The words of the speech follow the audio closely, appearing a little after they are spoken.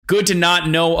Good to not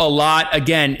know a lot.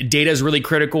 Again, data is really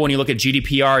critical when you look at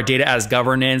GDPR, data as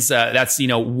governance. That's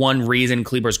one reason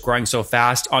Calibra is growing so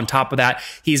fast. On top of that,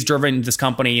 he's driven this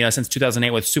company since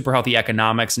 2008 with super healthy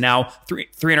economics. Now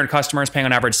 300 customers paying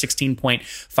on average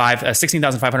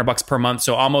 $16,500 per month.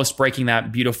 So almost breaking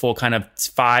that beautiful kind of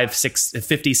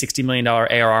 $60 million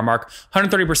ARR mark.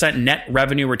 130% net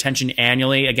revenue retention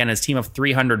annually. Again, his team of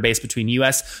 300 based between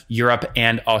US, Europe,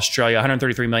 and Australia.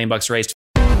 133 million bucks raised.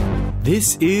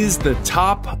 This is the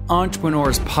Top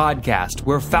Entrepreneurs Podcast,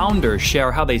 where founders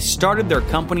share how they started their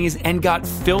companies and got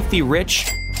filthy rich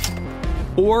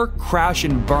or crash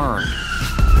and burn.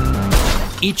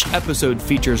 Each episode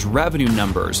features revenue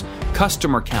numbers,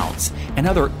 customer counts, and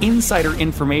other insider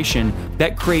information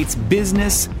that creates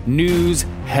business news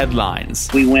headlines.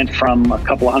 We went from a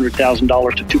couple of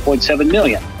 $100,000 to $2.7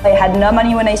 million. I had no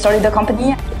money when I started the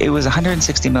company. It was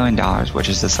 $160 million, which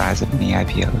is the size of many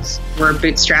IPOs. We're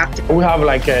bootstrapped. We have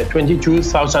like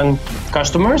 22,000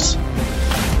 customers.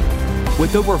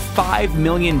 With over 5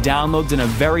 million downloads in a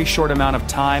very short amount of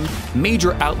time,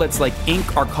 major outlets like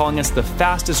Inc. are calling us the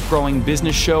fastest growing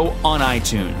business show on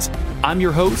iTunes. I'm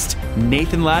your host,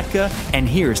 Nathan Latka, and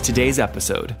here's today's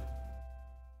episode.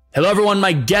 Hello, everyone.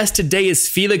 My guest today is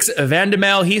Felix van der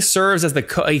Mel. He serves as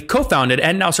he co-founded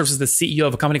and now serves as the CEO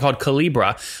of a company called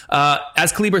Calibra.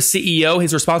 As Calibra's CEO,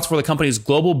 he's responsible for the company's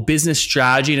global business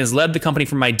strategy and has led the company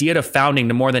from idea to founding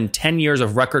to more than 10 years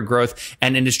of record growth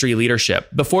and industry leadership.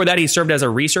 Before that, he served as a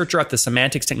researcher at the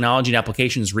Semantics Technology and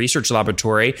Applications Research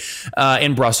Laboratory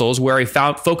in Brussels, where he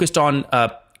focused on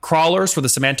crawlers for the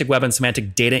semantic web and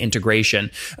semantic data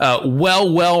integration.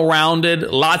 Well-rounded,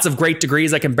 lots of great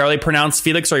degrees I can barely pronounce.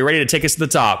 Felix, are you ready to take us to the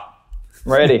top?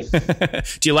 Ready. Do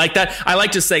you like that? I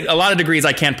like to say a lot of degrees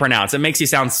I can't pronounce. It makes you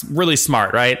sound really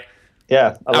smart, right?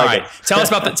 Yeah, I like it. Tell us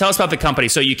about the company.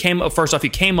 So you came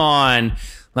on,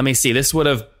 let me see, this would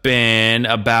have been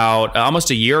about almost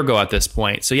a year ago at this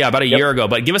point. So yeah, about a year ago.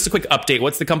 But give us a quick update.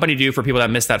 What's the company do for people that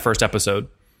missed that first episode?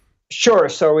 Sure.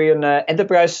 So we're an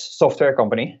enterprise software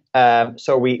company.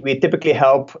 So we typically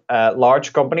help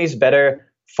large companies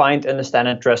better find, understand,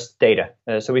 and trust data.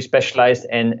 So we specialize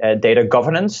in data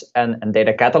governance and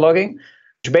data cataloging,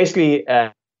 which basically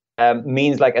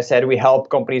means, like I said, we help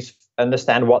companies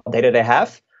understand what data they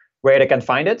have, where they can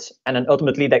find it, and then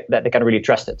ultimately that they can really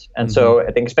trust it. And so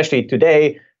I think especially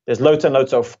today, there's loads and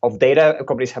loads of data.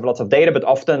 Companies have lots of data, but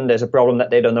often there's a problem that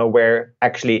they don't know where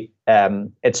actually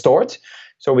it's stored.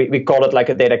 So we call it like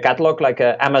a data catalog, like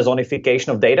an Amazonification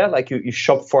of data, like you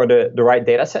shop for the right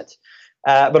data set.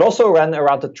 But also around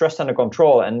the trust and the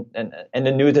control. And in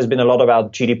the news, there's been a lot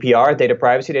about GDPR, data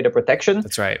privacy, data protection.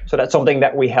 That's right. So that's something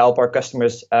that we help our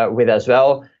customers with as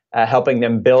well, helping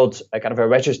them build a kind of a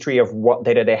registry of what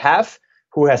data they have,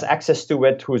 who has access to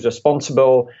it, who's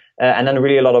responsible, and then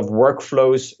really a lot of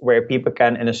workflows where people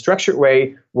can, in a structured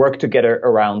way, work together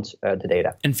around the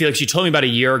data. And Felix, you told me about a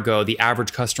year ago, the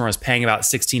average customer is paying about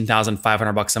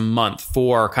 $16,500 a month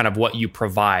for kind of what you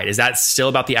provide. Is that still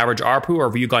about the average ARPU, or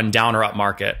have you gone down or up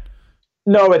market?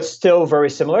 No, it's still very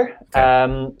similar.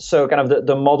 Okay. So kind of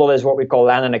the model is what we call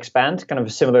land and expand, kind of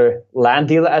a similar land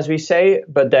deal, as we say.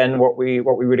 But then what we're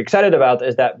really excited about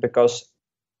is that because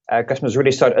customers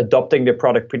really start adopting the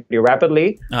product pretty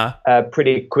rapidly.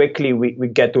 Pretty quickly, we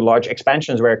get to large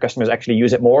expansions where customers actually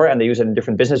use it more, and they use it in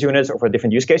different business units or for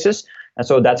different use cases. And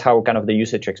so that's how kind of the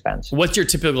usage expands. What's your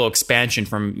typical expansion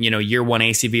from year one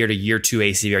ACV or to year two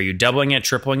ACV? Are you doubling it,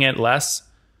 tripling it, less?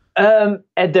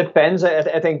 It depends.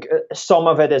 I think some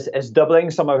of it is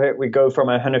doubling. Some of it we go from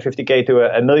 $150K to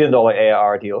a $1 million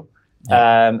ARR deal.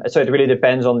 Yeah. So it really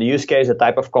depends on the use case, the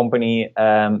type of company.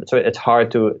 So it's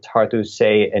hard to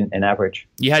say in average.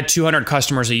 You had 200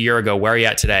 customers a year ago. Where are you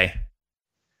at today?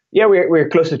 Yeah, we're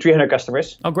close to 300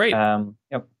 customers. Oh, great.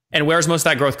 Yep. And where's most of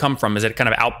that growth come from? Is it kind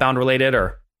of outbound related,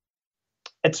 or?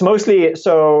 It's mostly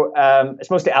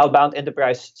outbound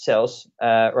enterprise sales,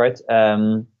 right?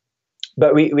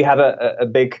 But we have a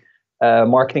big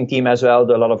marketing team as well.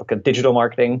 Do a lot of digital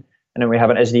marketing. And then we have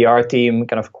an SDR team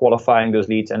kind of qualifying those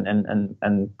leads and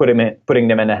putting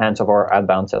them in the hands of our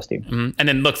outbound sales team. Mm-hmm. And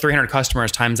then look, 300 customers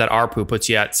times that ARPU puts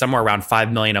you at somewhere around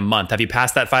 5 million a month. Have you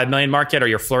passed that 5 million mark yet, or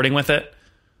you're flirting with it?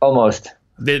 Almost.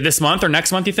 This month or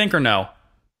next month, you think, or no?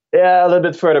 Yeah, a little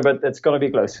bit further, but it's going to be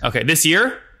close. Okay, this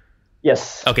year?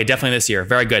 Yes. Okay, definitely this year.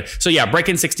 Very good. So yeah,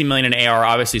 breaking 60 million in AR,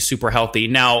 obviously super healthy.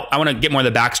 Now, I want to get more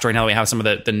of the backstory now that we have some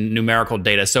of the numerical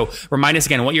data. So remind us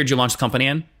again, what year did you launch the company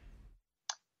in?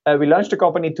 We launched the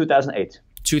company in 2008.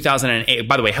 2008.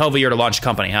 By the way, hell of a year to launch a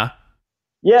company, huh?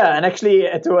 Yeah, and actually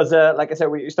it was, like I said,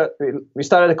 we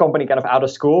started the company kind of out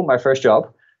of school, my first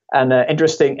job. and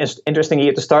interesting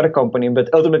year to start a company.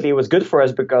 But ultimately, it was good for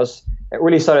us because it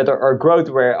really started our growth,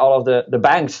 where all of the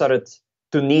banks started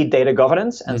to need data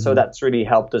governance, and so that's really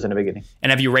helped us in the beginning.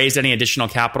 And have you raised any additional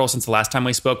capital since the last time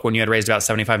we spoke, when you had raised about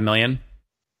 75 million?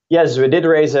 Yes, we did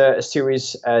raise a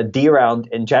Series D round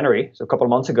in January, so a couple of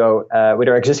months ago, with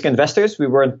our existing investors. We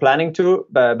weren't planning to,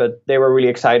 but they were really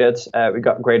excited. We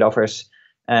got great offers,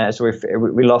 so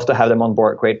we love to have them on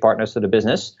board, great partners to the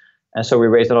business. And so we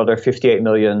raised another 58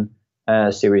 million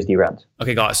Series D round.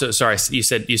 Okay, got it. So sorry, you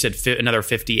said another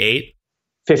 58?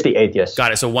 58, yes.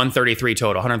 Got it. So 133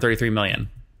 total, 133 million.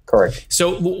 Correct.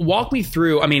 So walk me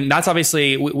through, I mean, that's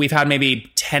obviously, we've had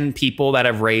maybe 10 people that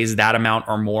have raised that amount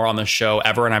or more on the show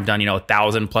ever. And I've done,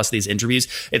 1,000 plus these interviews.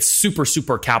 It's super,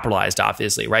 super capitalized,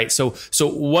 obviously, right? So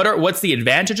what's the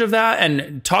advantage of that?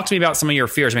 And talk to me about some of your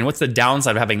fears. I mean, what's the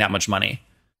downside of having that much money?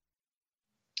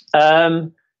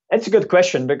 It's a good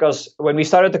question, because when we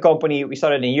started the company, we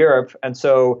started in Europe. And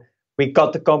so we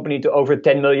got the company to over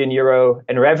 10 million euro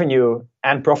in revenue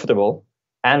and profitable,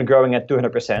 and growing at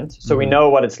 200%. So we know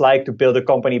what it's like to build a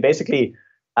company, basically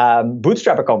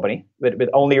bootstrap a company with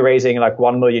only raising like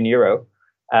 1 million euro.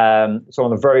 So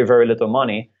on a very, very little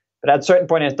money. But at a certain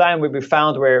point in time, we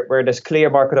found where there's clear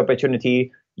market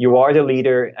opportunity, you are the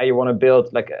leader, and you want to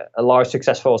build like a large,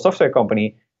 successful software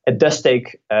company, it does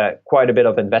take quite a bit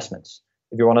of investments.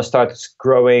 If you want to start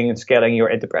growing and scaling your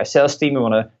enterprise sales team, you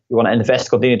want to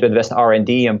continue to invest in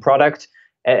R&D and product,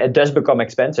 it does become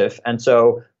expensive. And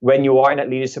so when you are in that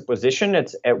leadership position,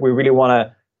 we really want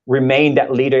to remain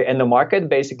that leader in the market,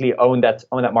 basically own that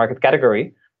market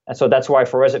category. And so that's why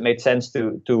for us it made sense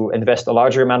to invest a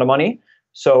larger amount of money.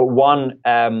 So one,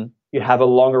 you have a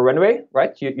longer runway,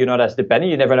 right? You're not as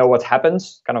dependent. You never know what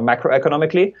happens kind of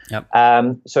macroeconomically. Yep.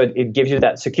 So it gives you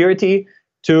that security.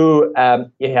 Two,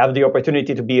 you have the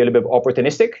opportunity to be a little bit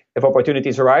opportunistic. If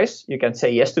opportunities arise, you can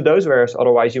say yes to those, whereas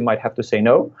otherwise you might have to say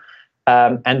no.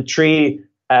 And three,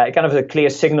 kind of a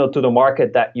clear signal to the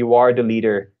market that you are the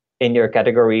leader in your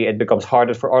category. It becomes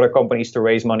harder for other companies to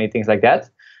raise money, things like that.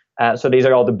 So these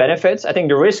are all the benefits. I think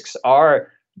the risks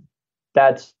are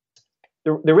that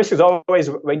the risk is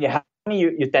always when you have money,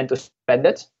 you tend to spend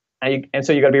it. And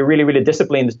so you got to be really, really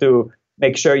disciplined to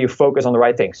make sure you focus on the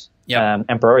right things. Yep.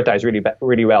 And prioritize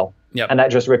really well. Yep. And that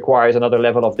just requires another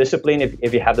level of discipline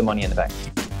if you have the money in the bank.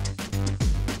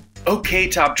 Okay,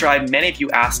 Top Tribe, many of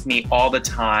you ask me all the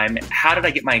time, how did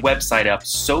I get my website up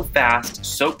so fast,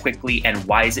 so quickly, and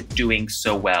why is it doing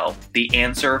so well? The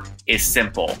answer is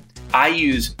simple. I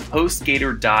use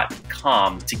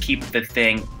HostGator.com to keep the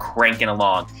thing cranking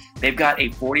along. They've got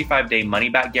a 45-day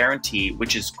money-back guarantee,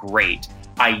 which is great.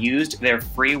 I used their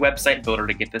free website builder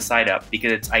to get the site up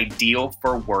because it's ideal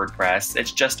for WordPress.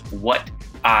 It's just what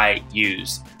I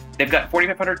use. They've got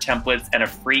 4,500 templates and a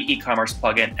free e-commerce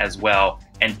plugin as well,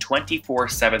 and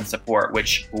 24/7 support,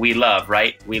 which we love,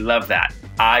 right? We love that.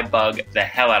 I bug the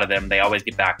hell out of them. They always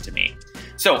get back to me.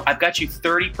 So I've got you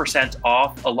 30%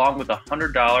 off along with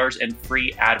 $100 in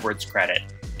free AdWords credit.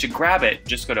 To grab it,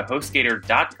 just go to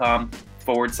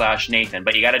HostGator.com/Nathan,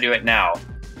 but you got to do it now.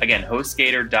 Again,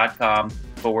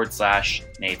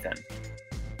 HostGator.com/Nathan.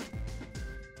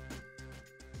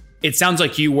 It sounds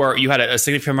like you had a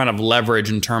significant amount of leverage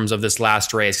in terms of this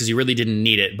last raise because you really didn't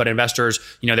need it. But investors,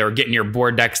 they were getting your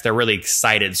board decks. They're really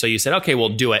excited. So you said, okay, we'll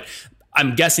do it.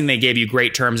 I'm guessing they gave you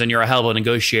great terms and you're a hell of a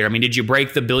negotiator. I mean, did you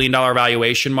break the $1 billion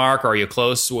valuation mark, or are you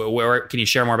close? Can you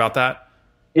share more about that?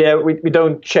 Yeah, we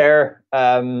don't share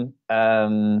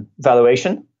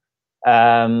valuation.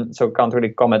 So can't really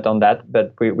comment on that,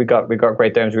 but we got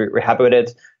great terms. We're happy with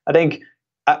it. I think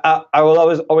I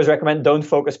will always recommend don't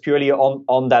focus purely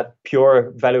on that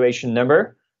pure valuation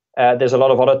number. There's a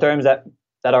lot of other terms that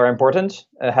are important.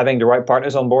 Having the right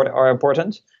partners on board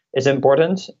is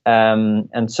important.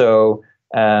 And so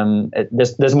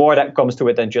there's more that comes to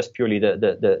it than just purely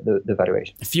the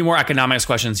valuation. A few more economics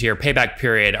questions here. Payback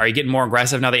period. Are you getting more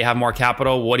aggressive now that you have more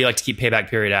capital? What do you like to keep payback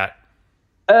period at?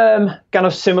 Kind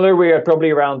of similar. We are probably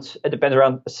around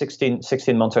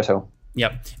 16 months or so.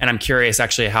 Yep. And I'm curious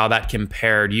actually how that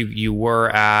compared. You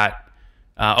were at,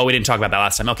 we didn't talk about that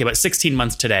last time. Okay, but 16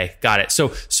 months today. Got it.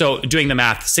 So doing the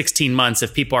math, 16 months,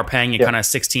 if people are paying you kind of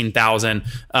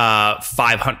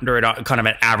 $16,500 kind of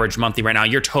an average monthly right now,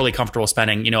 you're totally comfortable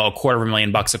spending,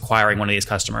 $250,000 acquiring one of these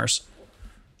customers.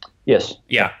 Yes.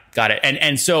 Yeah. Got it.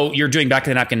 And so you're doing back to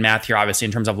the napkin math here, obviously,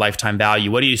 in terms of lifetime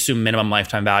value. What do you assume minimum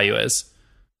lifetime value is?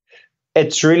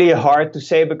 It's really hard to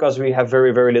say because we have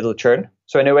very, very little churn.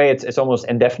 So in a way, it's almost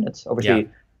indefinite. Obviously,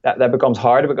 that becomes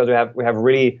hard because we have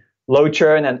really low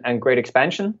churn and great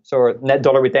expansion. So our net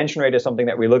dollar retention rate is something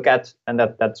that we look at, and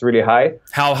that's really high.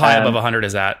 How high above 100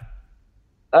 is that?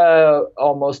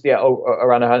 Almost,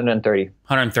 around 130.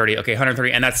 130. Okay,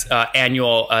 130. And that's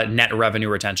annual net revenue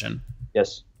retention.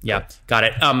 Yes. Yeah, got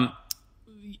it.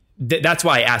 That's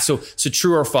why I asked. So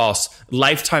true or false,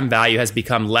 lifetime value has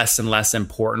become less and less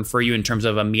important for you in terms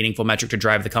of a meaningful metric to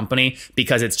drive the company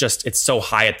because it's so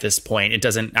high at this point. It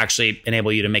doesn't actually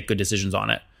enable you to make good decisions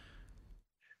on it.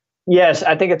 Yes,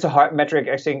 I think it's a hard metric.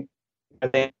 I think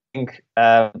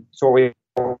so. We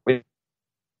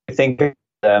think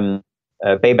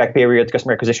payback period,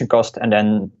 customer acquisition cost, and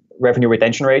then revenue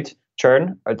retention rate,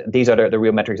 churn. These are the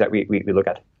real metrics that we look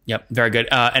at. Yep, very good.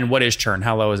 And what is churn?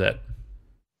 How low is it?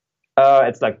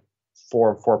 It's like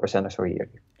 4% or so a year.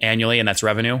 Annually, and that's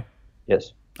revenue?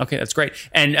 Yes. Okay, that's great.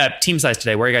 And team size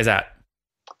today, where are you guys at?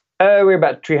 We're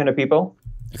about 300 people.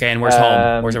 Okay, and where's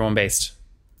home? Where's everyone based?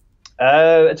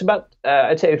 It's about,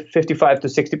 I'd say 55 to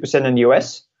 60% in the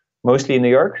US, mostly in New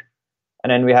York. And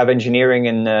then we have engineering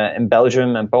in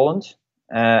Belgium and Poland.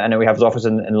 And then we have an office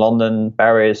in London,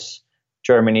 Paris,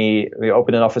 Germany. We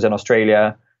opened an office in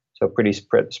Australia. So pretty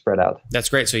spread out. That's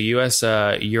great. So US,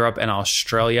 Europe, and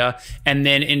Australia. And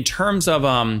then in terms of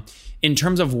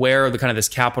where the kind of this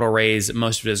capital raise,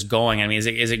 most of it is going. I mean, is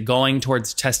it going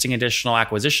towards testing additional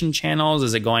acquisition channels?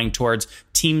 Is it going towards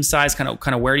team size? Kind of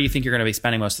where do you think you're going to be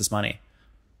spending most of this money?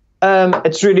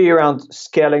 It's really around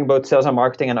scaling both sales and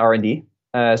marketing and R&D.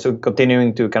 So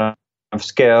continuing to kind of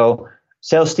scale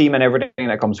sales team and everything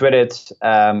that comes with it.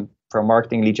 From a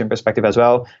marketing lead gen perspective as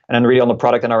well. And then really on the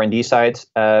product and R&D side,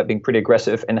 being pretty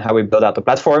aggressive in how we build out the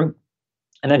platform.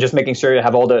 And then just making sure you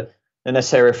have all the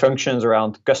necessary functions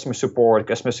around customer support,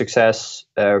 customer success,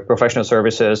 professional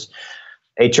services,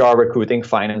 HR, recruiting,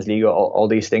 finance, legal, all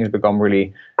these things become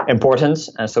really important.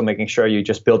 And so making sure you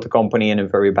just build the company in a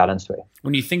very balanced way.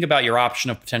 When you think about your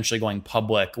option of potentially going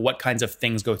public, what kinds of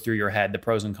things go through your head, the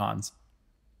pros and cons?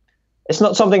 It's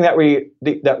not something that we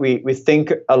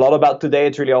think a lot about today.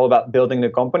 It's really all about building the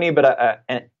company. But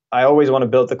I always want to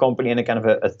build the company in a kind of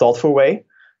a thoughtful way.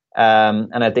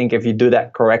 And I think if you do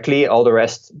that correctly, all the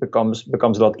rest becomes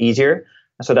a lot easier.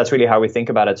 And so that's really how we think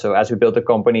about it. So as we build the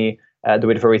company, do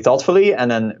it very thoughtfully,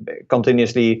 and then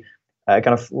continuously kind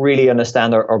of really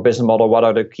understand our business model. What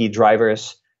are the key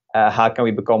drivers? How can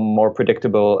we become more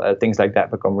predictable? Things like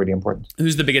that become really important.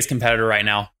 Who's the biggest competitor right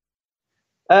now?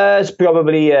 It's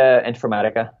probably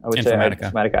Informatica. I would say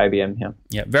Informatica, IBM.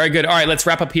 Yeah, very good. All right, let's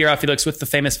wrap up here, Felix, with the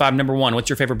famous 5. Number 1, what's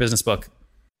your favorite business book?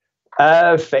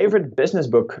 Favorite business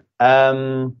book? It's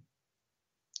a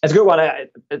good one.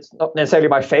 It's not necessarily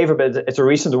my favorite, but it's a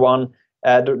recent one.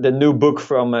 The new book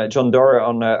from John Doerr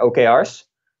on OKRs.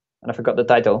 And I forgot the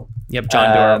title. Yep,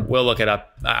 John Doerr. We'll look it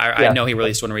up. I know he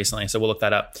released one recently, so we'll look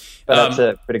that up. But that's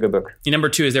a pretty good book. Number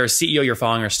 2, is there a CEO you're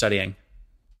following or studying?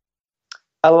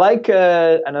 I like,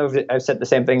 I know I've said the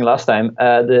same thing last time,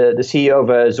 the CEO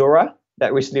of Zora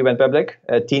that recently went public,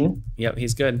 Tien. Yep,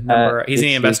 he's good. He's an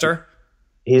investor?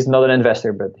 He's not an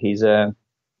investor, but he's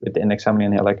with the index family,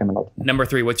 and I like him a lot. Number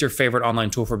 3, what's your favorite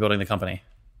online tool for building the company?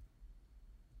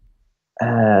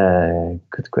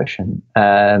 Good question.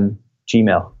 Gmail.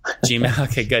 Gmail,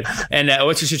 okay, good. And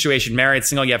what's your situation? Married,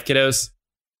 single, you have kiddos?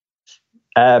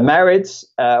 Married,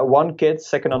 1 kid,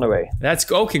 second on the way.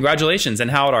 Congratulations. And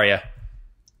how old are you?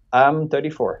 I'm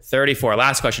 34. 34.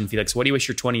 Last question, Felix. What do you wish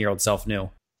your 20-year-old self knew?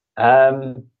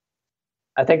 I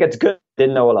think it's good.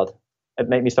 Didn't know a lot. It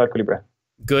made me start Collibra.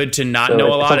 Good to not know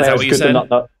a lot? Is that what you said?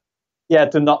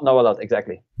 To not know a lot.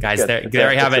 Exactly. Guys,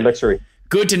 there you have it. Luxury.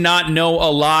 Good to not know a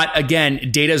lot.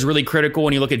 Again, data is really critical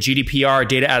when you look at GDPR,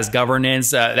 data as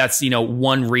governance. That's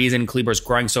one reason Collibra is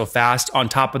growing so fast. On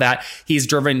top of that, he's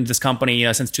driven this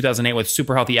company since 2008 with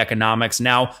super healthy economics.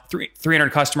 Now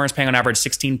 300 customers, paying on average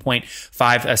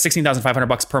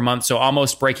 $16,500 per month. So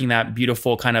almost breaking that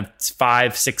beautiful kind of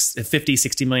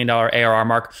 $60 million ARR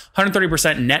mark.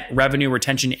 130% net revenue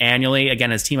retention annually.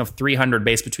 Again, his team of 300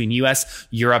 based between US,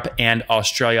 Europe, and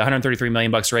Australia. $133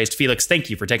 million raised. Felix, thank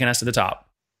you for taking us to the top.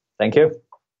 Thank you.